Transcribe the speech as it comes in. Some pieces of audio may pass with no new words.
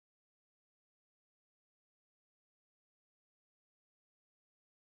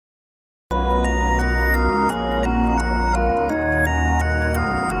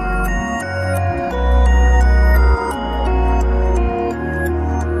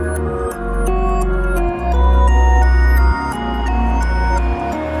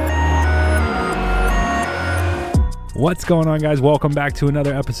What's going on, guys? Welcome back to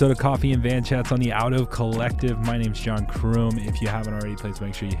another episode of Coffee and Van Chats on the Out of Collective. My name's John Kroom. If you haven't already, please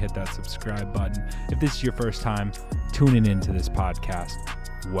make sure you hit that subscribe button. If this is your first time tuning into this podcast,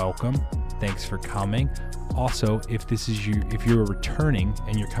 welcome. Thanks for coming. Also, if you're returning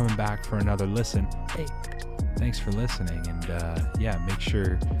and you're coming back for another listen, hey, thanks for listening. And make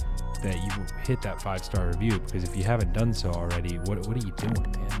sure that you hit that 5-star review, because if you haven't done so already, what are you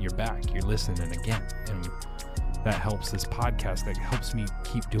doing, man? You're back. You're listening again. And that helps this podcast. That helps me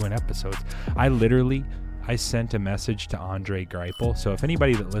keep doing episodes. I sent a message to Andre Greipel. So if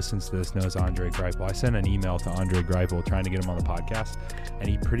anybody that listens to this knows Andre Greipel, I sent an email to Andre Greipel trying to get him on the podcast, and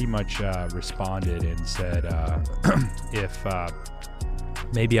he pretty much responded and said if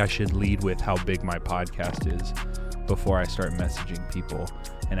maybe I should lead with how big my podcast is before I start messaging people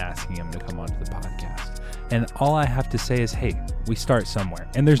and asking them to come onto the podcast. And all I have to say is, hey, we start somewhere.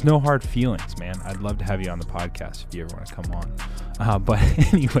 And there's no hard feelings, man. I'd love to have you on the podcast if you ever want to come on. But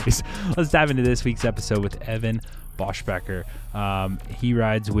anyways, let's dive into this week's episode with Evan Boschbecker. He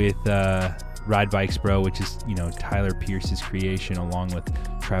rides with Ride Bikes Bro, which is, Tyler Pierce's creation, along with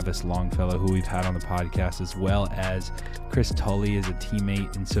Travis Longfellow, who we've had on the podcast, as well as Chris Tully is a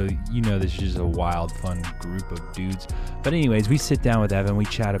teammate. And so, this is just a wild, fun group of dudes. But anyways, we sit down with Evan. We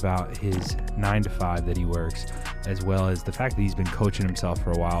chat about his 9-to-5 that he works, as well as the fact that he's been coaching himself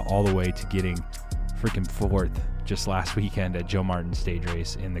for a while, all the way to getting freaking fourth just last weekend at Joe Martin stage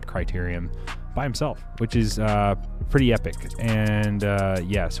race in the Criterium by himself, which is pretty epic. And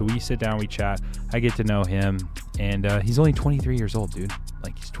so we sit down, we chat, I get to know him, and he's only 23 years old, dude.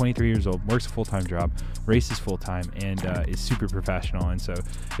 Like, he's 23 years old, works a full-time job, races full-time, and is super professional. And so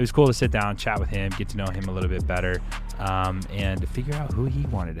it was cool to sit down, chat with him, get to know him a little bit better, and figure out who he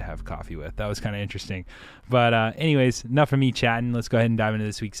wanted to have coffee with. That was kind of interesting. But anyways, enough of me chatting. Let's go ahead and dive into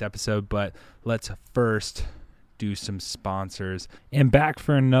this week's episode. But let's first do some sponsors. And back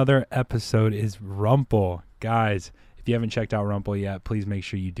for another episode is Rumple. Guys, if you haven't checked out Rumple yet, please make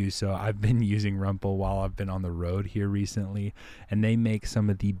sure you do so. I've been using Rumple while I've been on the road here recently, and they make some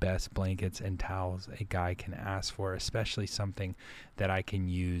of the best blankets and towels a guy can ask for, especially something that I can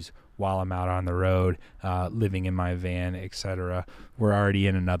use while I'm out on the road, living in my van, etc. We're already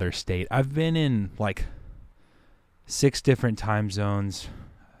in another state. I've been in like 6 different time zones,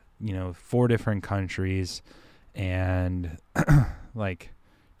 4 different countries, and like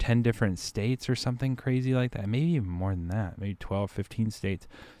 10 different states or something crazy like that. Maybe even more than that. Maybe 12, 15 states,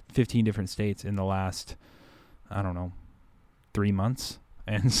 15 different states in the last, 3 months.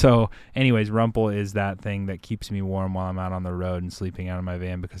 And so anyways, Rumple is that thing that keeps me warm while I'm out on the road and sleeping out of my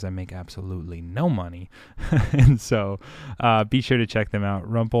van, because I make absolutely no money. And so be sure to check them out.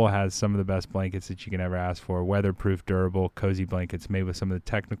 Rumple has some of the best blankets that you can ever ask for. Weatherproof, durable, cozy blankets made with some of the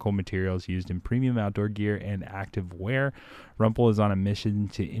technical materials used in premium outdoor gear and active wear. Rumple is on a mission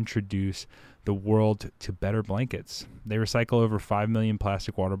to introduce the world to better blankets. They recycle over 5 million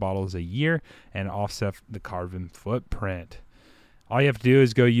plastic water bottles a year and offset the carbon footprint. All you have to do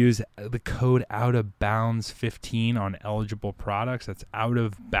is go use the code OUTOFBOUNDS15 on eligible products. That's out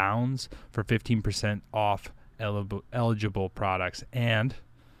of bounds for 15% off eligible products. And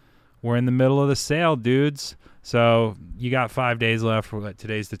we're in the middle of the sale, dudes. So you got 5 days left.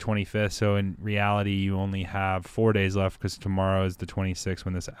 Today's the 25th. So in reality, you only have 4 days left, because tomorrow is the 26th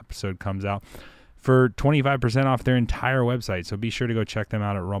when this episode comes out, for 25% off their entire website. So be sure to go check them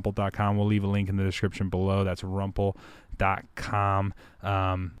out at rumple.com. We'll leave a link in the description below. That's rumple.com.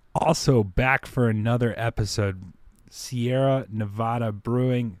 Also back for another episode, Sierra Nevada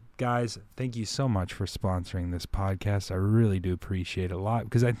Brewing. Guys, thank you so much for sponsoring this podcast. I really do appreciate it a lot,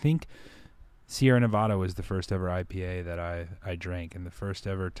 because I think Sierra Nevada was the first ever IPA that I drank, and the first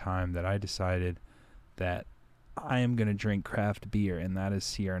ever time that I decided that I am going to drink craft beer, and that is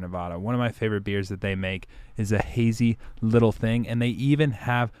Sierra Nevada. One of my favorite beers that they make is a hazy little thing, and they even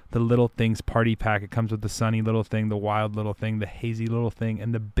have the little things party pack. It comes with the sunny little thing, the wild little thing, the hazy little thing,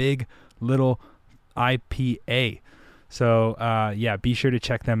 and the big little IPA. So, be sure to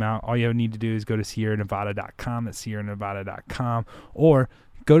check them out. All you need to do is go to SierraNevada.com. That's SierraNevada.com. Or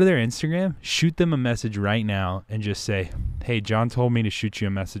go to their Instagram, shoot them a message right now, and just say, hey, John told me to shoot you a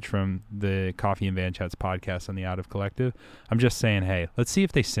message from the Coffee and Van Chats podcast on the Out of Collective. I'm just saying, hey, let's see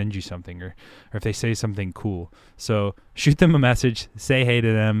if they send you something, or if they say something cool. So shoot them a message, say hey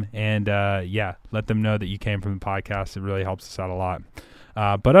to them, and let them know that you came from the podcast. It really helps us out a lot.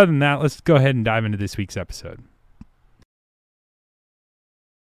 But other than that, let's go ahead and dive into this week's episode.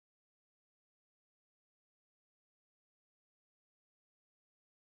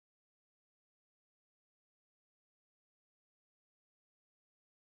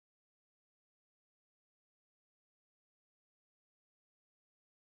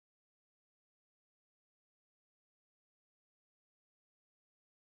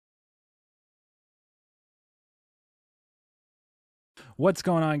 What's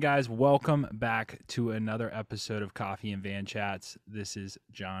going on, guys? Welcome back to another episode of Coffee and Van Chats. This is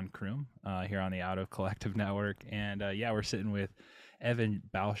John Kroom here on the Out of Collective Network. And we're sitting with Evan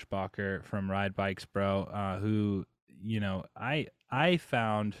Bauschbacher from Ride Bikes Bro, who, I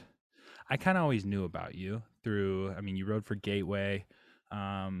found, I kind of always knew about you through, you rode for Gateway.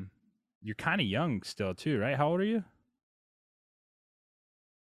 You're kind of young still too, right? How old are you?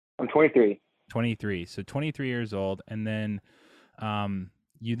 I'm 23. 23. So 23 years old. And then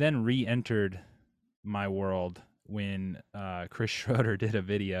you then re-entered my world when Chris Schroeder did a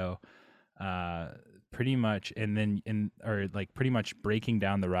video pretty much pretty much breaking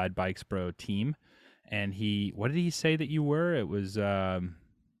down the Ride Bikes Bro team. And what did he say that you were? It was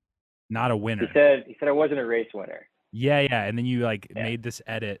not a winner. He said I wasn't a race winner. Yeah. And then you made this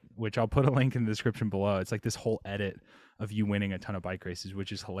edit, which I'll put a link in the description below. It's like this whole edit of you winning a ton of bike races,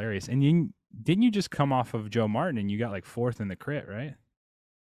 which is hilarious. And didn't you just come off of Joe Martin and you got like 4th in the crit, right?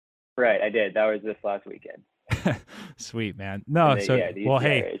 Right, I did. That was this last weekend. Sweet, man. No,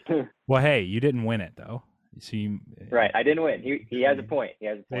 hey, you didn't win it though. So right, I didn't win. He has a point. He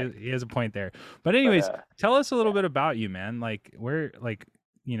has a point there. But anyways, tell us a little bit about you, man. Like you're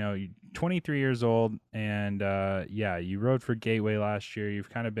 23 years old, and you rode for Gateway last year. You've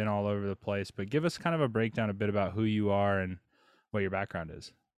kind of been all over the place, but give us kind of a breakdown a bit about who you are and what your background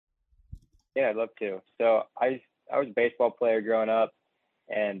is. Yeah, I'd love to. So I was a baseball player growing up,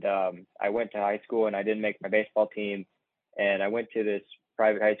 and I went to high school and I didn't make my baseball team, and I went to this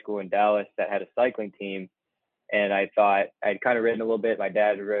private high school in Dallas that had a cycling team, and I thought I'd kind of ridden a little bit. My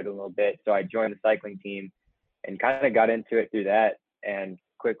dad had ridden a little bit, so I joined the cycling team and kind of got into it through that, and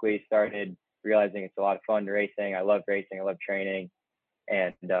quickly started realizing it's a lot of fun racing. I love racing. I love training,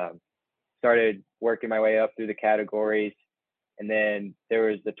 and started working my way up through the categories. And then there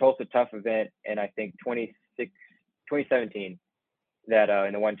was the Tulsa Tough event in, I think, 2017 that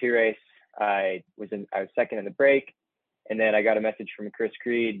in the 1-2 race, I was second in the break. And then I got a message from Chris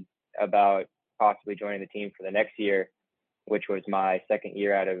Creed about possibly joining the team for the next year, which was my second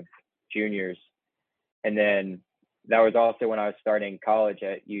year out of juniors. And then that was also when I was starting college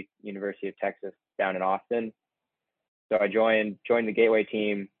at University of Texas down in Austin. So I joined the Gateway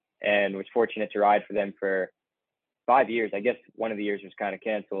team and was fortunate to ride for them for 5 years. I guess one of the years was kind of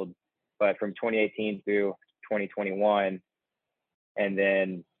canceled, but from 2018 through 2021. And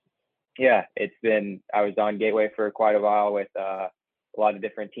then, I was on Gateway for quite a while with a lot of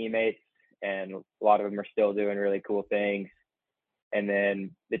different teammates, and a lot of them are still doing really cool things. And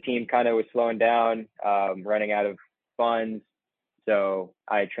then the team kind of was slowing down, running out of funds. So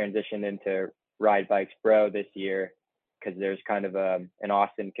I transitioned into Ride Bikes Bro this year because there's kind of an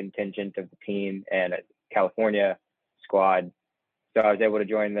Austin contingent of the team and a California squad. So I was able to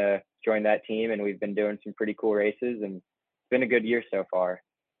join that team, and we've been doing some pretty cool races, and it's been a good year so far.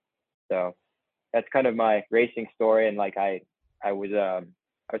 So that's kind of my racing story. And I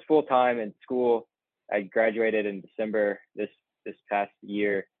was full time in school. I graduated in December this past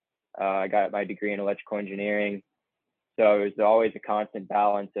year. I got my degree in electrical engineering. So it was always a constant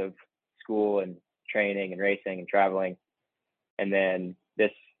balance of school and training and racing and traveling. And then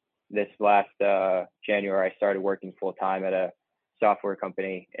this last January, I started working full time at a software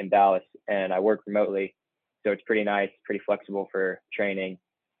company in Dallas, and I work remotely. So it's pretty nice, pretty flexible for training.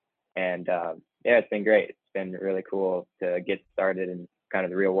 And it's been great. It's been really cool to get started in kind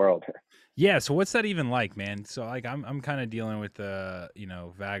of the real world. Yeah. So what's that even like, man? So I'm kind of dealing with the,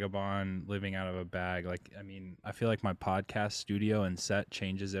 vagabond living out of a bag. I feel like my podcast studio and set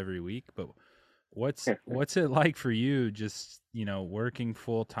changes every week, but what's it like for you just, working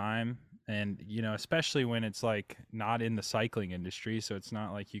full time and, especially when it's like not in the cycling industry. So it's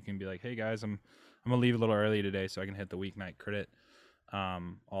not like you can be like, hey guys, I'm going to leave a little early today so I can hit the weeknight crit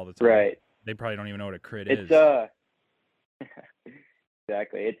all the time. Right. They probably don't even know what a crit is.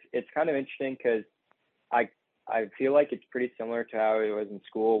 Exactly. It's kind of interesting because I feel like it's pretty similar to how it was in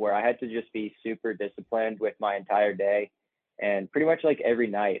school, where I had to just be super disciplined with my entire day. And pretty much like every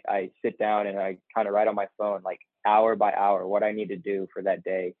night I sit down and I kind of write on my phone, like hour by hour, what I need to do for that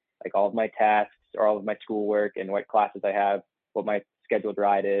day, like all of my tasks or all of my schoolwork and what classes I have, what my scheduled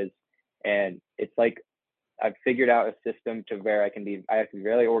ride is. And it's like I've figured out a system to where I have to be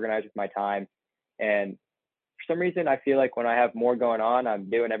really organized with my time. And for some reason, I feel like when I have more going on,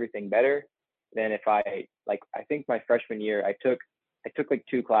 I'm doing everything better than if I think my freshman year, I took like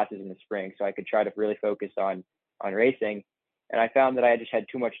 2 classes in the spring so I could try to really focus on racing. And I found that I just had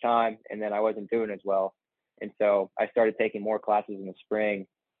too much time, and then I wasn't doing as well. And so I started taking more classes in the spring.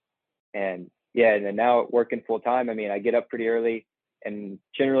 And then now working full time, I get up pretty early. and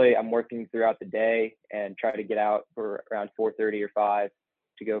generally I'm working throughout the day and try to get out for around 4:30 or 5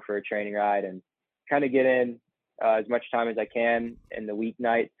 to go for a training ride and kind of get in as much time as I can in the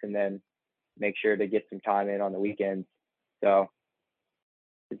weeknights, and then make sure to get some time in on the weekends. So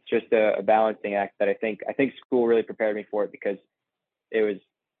it's just a balancing act that I think school really prepared me for it, because it was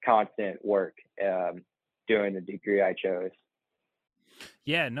constant work doing the degree I chose.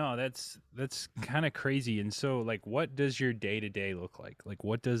 Yeah, no, that's kind of crazy. And so, like, what does your day to day look like? Like,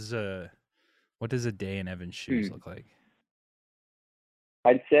 what does a day in Evan's shoes look like?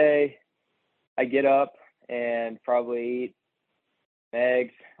 I'd say I get up and probably eat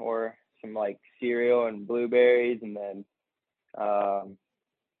eggs or some like cereal and blueberries, and then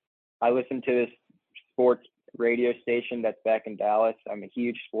I listen to this sports radio station that's back in Dallas. I'm a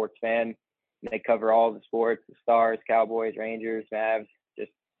huge sports fan. They cover all the sports: the Stars, Cowboys, Rangers, Mavs.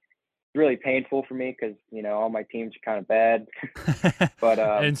 Just really painful for me because all my teams are kind of bad. But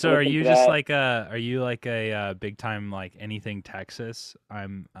and so are you just like a big time like anything Texas?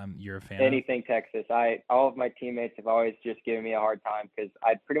 You're a fan anything Texas. All of my teammates have always just given me a hard time because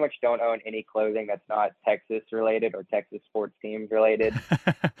I pretty much don't own any clothing that's not Texas related or Texas sports teams related.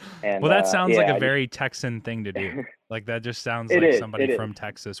 And well, that sounds like a very Texan thing to do. Like that just sounds like somebody from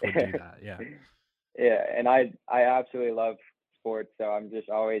Texas would do that. Yeah. Yeah, and I absolutely love sports, so I'm just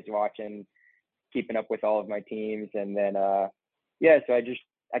always watching, keeping up with all of my teams, and then so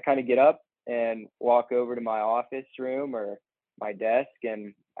I kind of get up and walk over to my office room or my desk,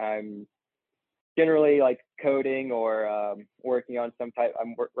 and I'm generally like coding or working on some type.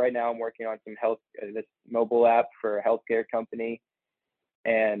 Right now I'm working on some this mobile app for a healthcare company,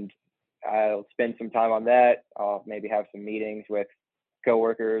 and I'll spend some time on that. I'll maybe have some meetings with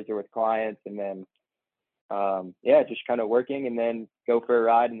coworkers or with clients, and then just kind of working, and then go for a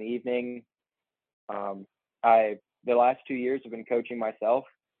ride in the evening. The last 2 years have been coaching myself.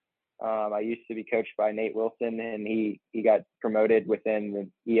 I used to be coached by Nate Wilson, and he got promoted within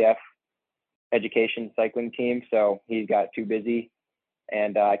the EF education cycling team, so he got too busy,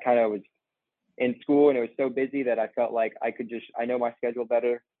 and I kind of was in school, and it was so busy that I felt like I know my schedule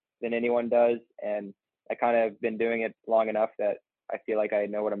better than anyone does, and I kind of been doing it long enough that I feel like I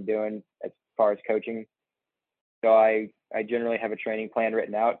know what I'm doing as far as coaching. So I generally have a training plan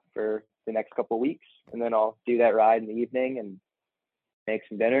written out for the next couple of weeks, and then I'll do that ride in the evening and make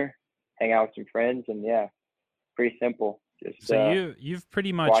some dinner, hang out with some friends, and pretty simple. Just so you've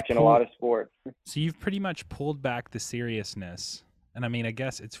pretty much watching a lot of sports. So you've pretty much pulled back the seriousness, and I mean, I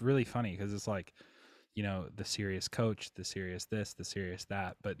guess it's really funny because it's like, the serious coach, the serious this, the serious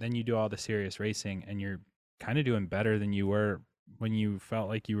that, but then you do all the serious racing, and you're kind of doing better than you were when you felt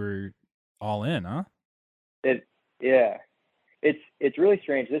like you were all in, huh? It's really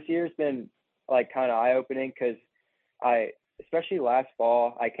strange. This year's been like kind of eye-opening because especially last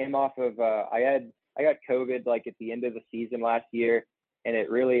fall, I came off of I got COVID like at the end of the season last year, and it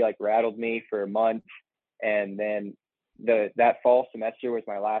really like rattled me for a month. And then that fall semester was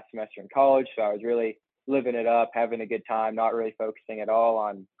my last semester in college, so I was really living it up, having a good time, not really focusing at all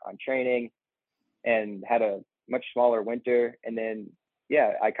on training, and had a much smaller winter. And then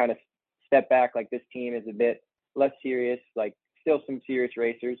I kind of stepped back. Like, this team is a bit less serious, like still some serious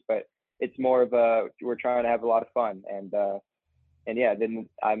racers, but it's more of we're trying to have a lot of fun. And then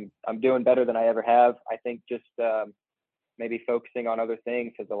I'm doing better than I ever have. I think just maybe focusing on other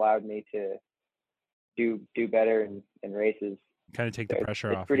things has allowed me to do better in races. Kind of take the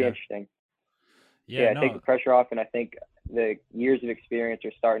pressure off. It's pretty interesting. Yeah, take the pressure off, and I think the years of experience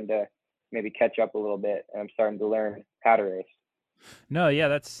are starting to maybe catch up a little bit, and I'm starting to learn how to race. No, yeah,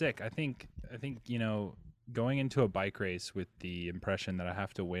 that's sick. I think going into a bike race with the impression that I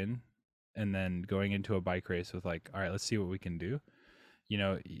have to win, and then going into a bike race with like, all right, let's see what we can do.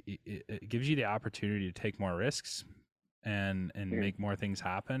 It gives you the opportunity to take more risks and make more things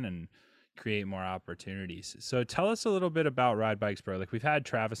happen and create more opportunities. So tell us a little bit about Ride Bikes Bro. Like, we've had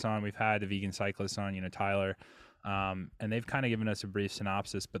Travis on, we've had the vegan cyclists on, Tyler, and they've kind of given us a brief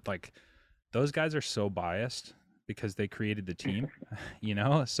synopsis, but like, those guys are so biased because they created the team,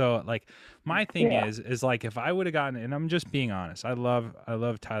 So like, my thing is like, if I would have gotten, and I'm just being honest, I love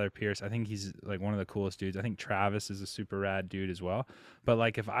Tyler Pierce. I think he's like one of the coolest dudes. I think Travis is a super rad dude as well. But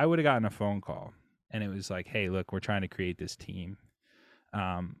like, if I would have gotten a phone call and it was like, hey, look, we're trying to create this team,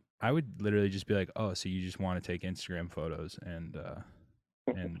 I would literally just be like, oh, so you just want to take Instagram photos and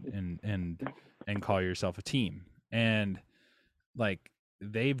call yourself a team. And like,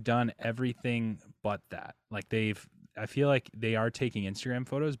 they've done everything but that. Like, I feel like they are taking Instagram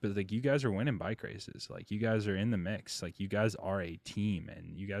photos, but like, you guys are winning bike races. Like, you guys are in the mix. Like, you guys are a team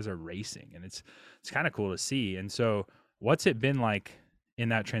and you guys are racing, and it's kind of cool to see. And so what's it been like in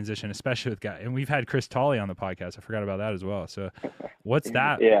that transition, especially with guys? And we've had Chris Tolley on the podcast. I forgot about that as well. So what's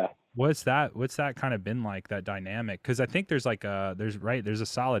that? Yeah. What's that kind of been like, that dynamic? Because I think there's like there's a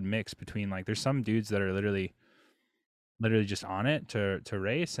solid mix between, like, there's some dudes that are literally just on it to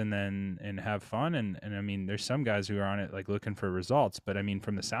race and have fun, and I mean there's some guys who are on it like looking for results, but I mean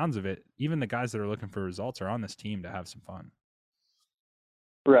from the sounds of it, even the guys that are looking for results are on this team to have some fun.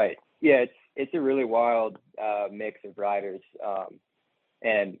 Right. Yeah, it's a really wild mix of riders,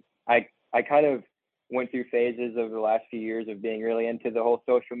 and I kind of went through phases over the last few years of being really into the whole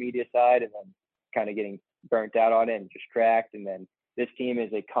social media side, and then kind of getting burnt out on it and just cracked. And then this team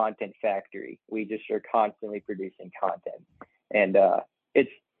is a content factory. We just are constantly producing content, and it's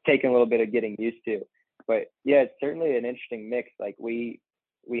taken a little bit of getting used to. But yeah, it's certainly an interesting mix. Like we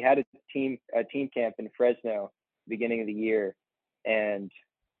had a team camp in Fresno beginning of the year, and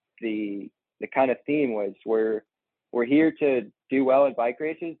the kind of theme was we're here to do well at bike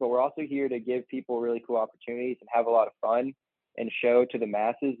races, but we're also here to give people really cool opportunities and have a lot of fun and show to the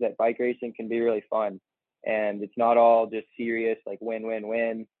masses that bike racing can be really fun. And it's not all just serious, like win, win,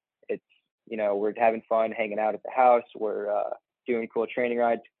 win. It's, we're having fun hanging out at the house. We're doing cool training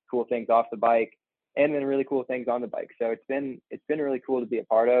rides, cool things off the bike, and then really cool things on the bike. So it's been really cool to be a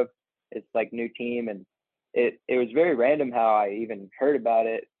part of. It's like new team, and it was very random how I even heard about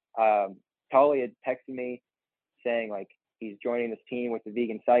it. Tolly had texted me saying like he's joining this team with the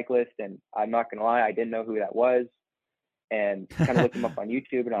vegan cyclist, and I'm not gonna lie, I didn't know who that was, and kind of looked him up on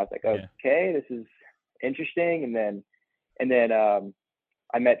YouTube, and I was like, okay, this is interesting. And then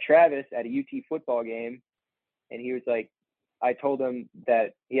I met Travis at a UT football game, and he was like, I told him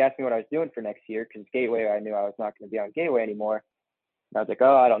that he asked me what I was doing for next year because Gateway, I knew I was not going to be on Gateway anymore. And I was like,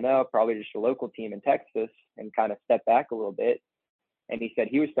 oh, I don't know, probably just a local team in Texas, and kind of step back a little bit. And he said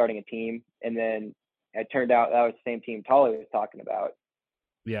he was starting a team, and then it turned out that was the same team Tolly was talking about.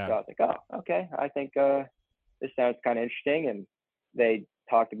 Yeah. So I was like, oh, okay, I think this sounds kind of interesting. And they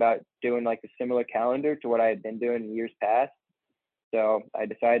talked about doing like a similar calendar to what I had been doing in years past. So I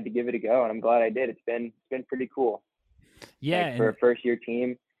decided to give it a go, and I'm glad I did. It's been pretty cool. Yeah, like, for a first year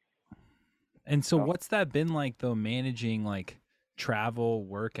team. And so what's that been like though, managing like travel,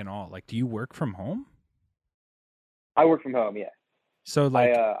 work, and all? Like, do you work from home? I work from home, yeah. So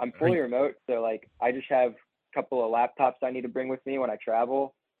like I'm fully remote, so like I just have a couple of laptops I need to bring with me when I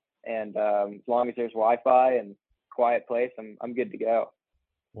travel, and as long as there's Wi-Fi and quiet place, I'm good to go.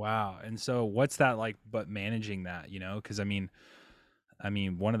 Wow. And so what's that like, but managing that, because I mean,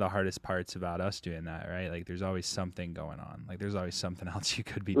 one of the hardest parts about us doing that, right? Like there's always something going on. Like there's always something else you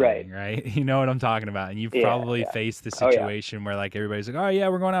could be doing, right? You know what I'm talking about? And you've probably faced the situation where like everybody's like, oh yeah,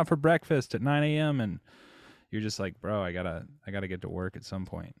 we're going out for breakfast at 9 a.m. And you're just like, bro, I gotta get to work at some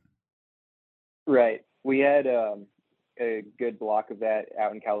point. Right. We had a good block of that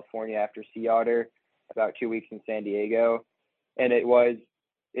out in California after Sea Otter, about 2 weeks in San Diego. And it was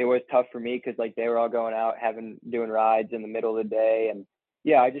tough for me because like they were all going out doing rides in the middle of the day. And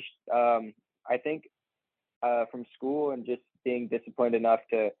yeah, I think from school and just being disciplined enough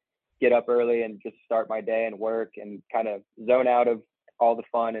to get up early and just start my day and work and kind of zone out of all the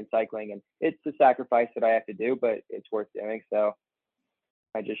fun and cycling. And it's a sacrifice that I have to do, but it's worth doing. So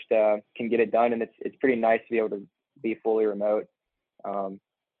I just can get it done, and it's pretty nice to be able to be fully remote.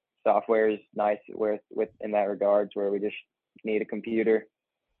 Software is nice with in that regards, where we just need a computer.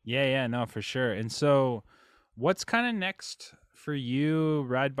 Yeah, no, for sure. And so what's kind of next for you,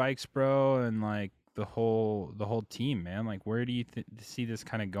 Ride Bikes Bro, and like the whole team, man? Like where do you see this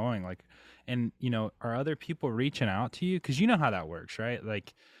kind of going? Like, and are other people reaching out to you? Because you know how that works, right?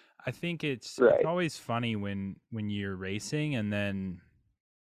 Like I think it's always funny when you're racing and then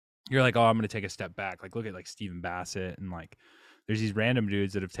you're like, oh, I'm going to take a step back. Like look at like Stephen Bassett, and like there's these random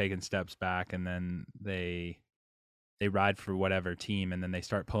dudes that have taken steps back, and then they ride for whatever team, and then they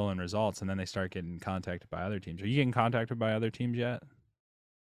start pulling results, and then they start getting contacted by other teams. Are you getting contacted by other teams yet?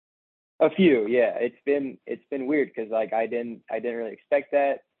 A few, yeah. It's been weird because like I didn't really expect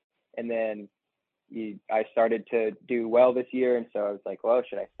that, and then I started to do well this year, and so I was like, well,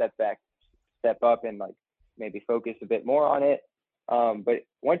 should I step up, and like maybe focus a bit more on it? But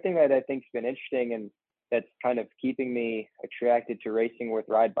one thing that I think's been interesting, and that's kind of keeping me attracted to racing with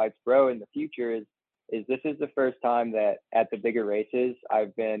Ride Bikes Bro in the future is this is the first time that at the bigger races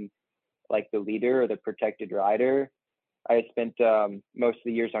I've been like the leader or the protected rider. I spent most of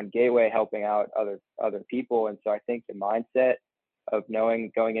the years on Gateway helping out other people, and so I think the mindset of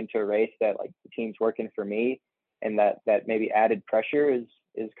knowing going into a race that like the team's working for me, and that maybe added pressure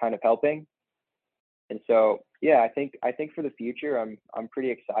is kind of helping. And so yeah, I think for the future I'm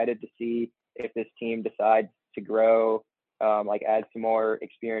pretty excited to see if this team decides to grow like add some more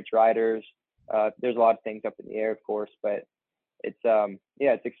experienced riders. There's a lot of things up in the air, of course, but it's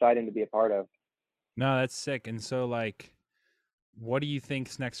yeah, it's exciting to be a part of. No, that's sick. And so like, what do you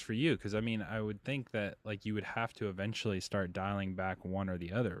think's next for you? Because I mean, I would think that like you would have to eventually start dialing back one or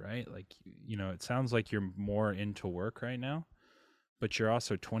the other, right? Like, you know, it sounds like you're more into work right now, but you're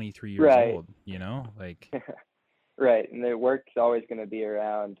also 23 years Right, old, you know? Like, right, and the work's always going to be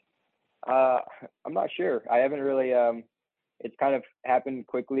around. Uh, I'm not sure. I haven't really. It's kind of happened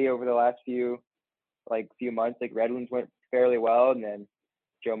quickly over the last few months. Like Redlands went fairly well, and then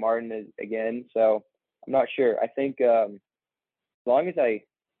Joe Martin is again. So I'm not sure. I think as long as I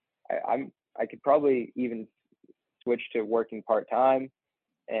could probably even switch to working part time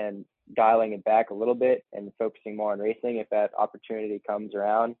and dialing it back a little bit and focusing more on racing if that opportunity comes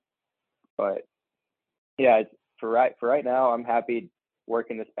around. But yeah, for right now, I'm happy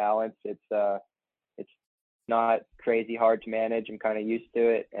working this balance. It's not crazy hard to manage. I'm kind of used to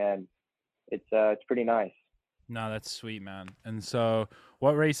it, and it's pretty nice. no, that's sweet, man. And so,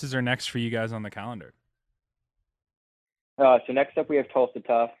 what races are next for you guys on the calendar? So next up we have Tulsa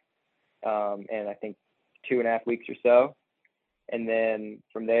Tough, and I think 2.5 weeks or so, and then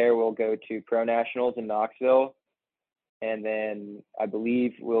from there we'll go to Pro Nationals in Knoxville, and then I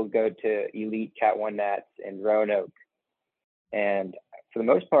believe we'll go to Elite Cat One Nats in Roanoke. And for the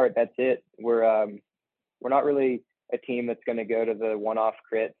most part, that's it. We're not really a team that's going to go to the one-off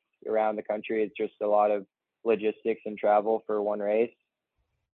crits around the country. It's just a lot of logistics and travel for one race.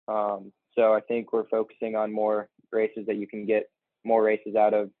 So I think we're focusing on more races that you can get more races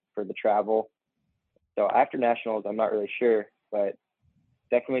out of for the travel. So after nationals, I'm not really sure, but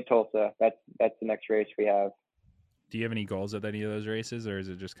definitely Tulsa. That's the next race we have. Do you have any goals at any of those races, or is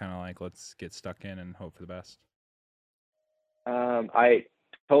it just kind of like let's get stuck in and hope for the best? I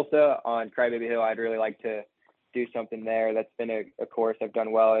Tulsa on Crybaby Hill. I'd really like to do something there. That's been a course I've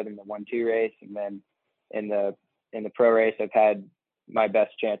done well in the 1-2 race, and then in the pro race, I've had my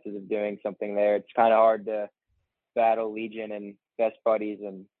best chances of doing something there. It's kind of hard to battle Legion and Best Buddies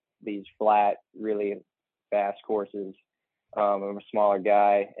and these flat, really fast courses. I'm a smaller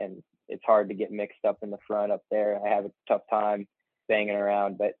guy, and it's hard to get mixed up in the front up there. I have a tough time banging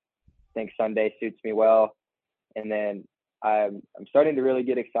around, but I think Sunday suits me well. And then I'm starting to really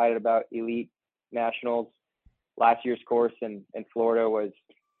get excited about Elite Nationals. Last year's course in Florida was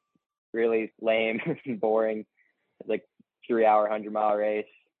really lame and boring. It's like 3-hour, 100-mile race.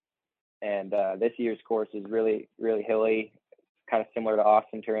 And this year's course is really, really hilly, kind of similar to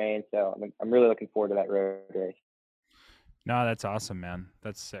Austin terrain. So I'm really looking forward to that road race. No, that's awesome, man.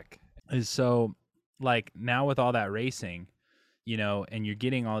 That's sick. Is so like now with all that racing, you know, and you're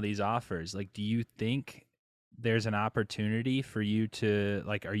getting all these offers, like do you think there's an opportunity for you to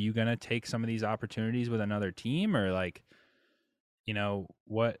like are you going to take some of these opportunities with another team or like you know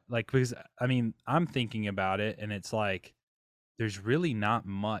what like because I mean, I'm thinking about it and it's like there's really not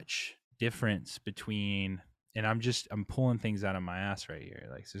much difference between and I'm pulling things out of my ass right here.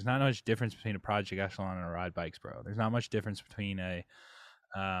 Like there's not much difference between a Project Echelon and a Ride Bikes Bro. There's not much difference between a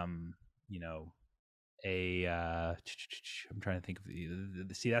um, you know, I'm trying to think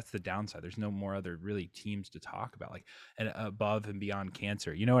of see that's the downside. There's no more other really teams to talk about like and above and beyond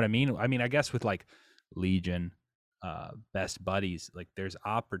cancer. You know what I mean? I mean, I guess with like Legion, Best Buddies, like there's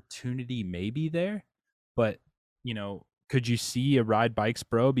opportunity maybe there, but you know, could you see a Ride Bikes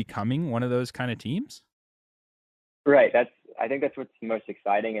Bro becoming one of those kind of teams? Right. I think that's what's most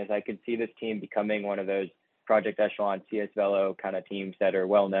exciting is I could see this team becoming one of those Project Echelon CS Velo kind of teams that are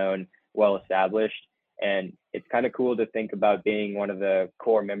well known, well established. And it's kind of cool to think about being one of the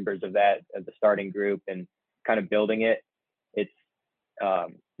core members of that, of the starting group and kind of building it. It's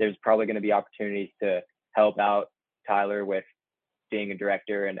there's probably going to be opportunities to help out Tyler with being a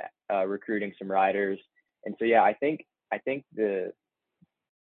director and recruiting some riders. And so, yeah, I think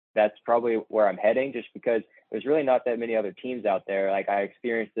that's probably where I'm heading just because there's really not that many other teams out there. Like I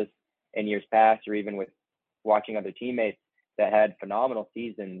experienced this in years past or even with watching other teammates that had phenomenal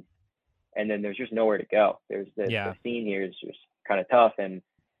seasons and then there's just nowhere to go. There's the Yeah. scene here is just kind of tough. And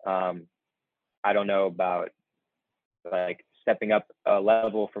I don't know about like stepping up a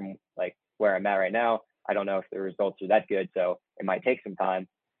level from like where I'm at right now. I don't know if the results are that good. So it might take some time.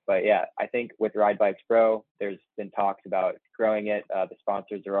 But yeah, I think with Ride Bikes Pro, there's been talks about growing it. The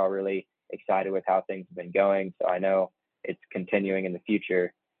sponsors are all really excited with how things have been going. So I know it's continuing in the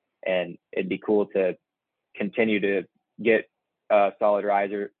future. And it'd be cool to continue to get solid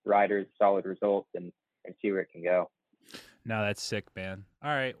riders, solid results, and see where it can go. No, that's sick, man. All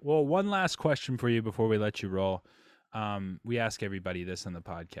right. Well, one last question for you before we let you roll. We ask everybody this on the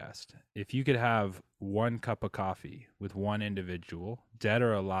podcast. If you could have one cup of coffee with one individual, dead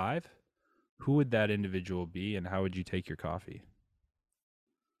or alive, who would that individual be, and how would you take your coffee?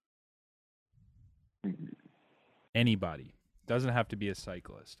 Anybody. Doesn't have to be a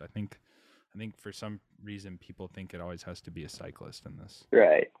cyclist. I think for some reason people think it always has to be a cyclist in this.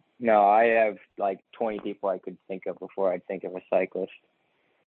 Right. No, I have like 20 people I could think of before I'd think of a cyclist.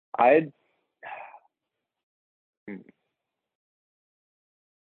 I'd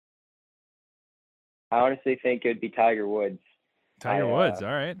I honestly think it'd be Tiger Woods. Tiger Woods, all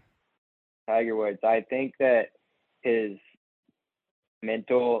right. Tiger Woods. I think that his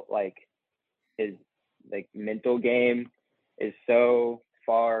mental mental game is so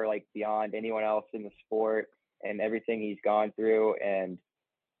far like beyond anyone else in the sport and everything he's gone through. And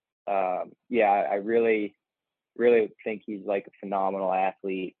I really think he's like a phenomenal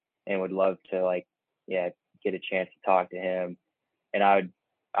athlete and would love to get a chance to talk to him. And I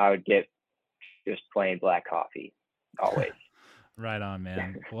would get just plain black coffee always. Right on,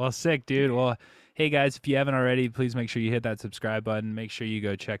 man. Well, sick, dude. Well, hey guys, if you haven't already, please make sure you hit that subscribe button. Make sure you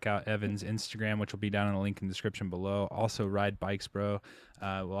go check out Evan's Instagram, which will be down in the link in the description below. Also, Ride Bikes Bro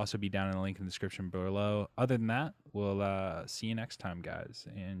will also be down in the link in the description below. Other than that, we'll see you next time, guys,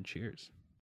 and cheers.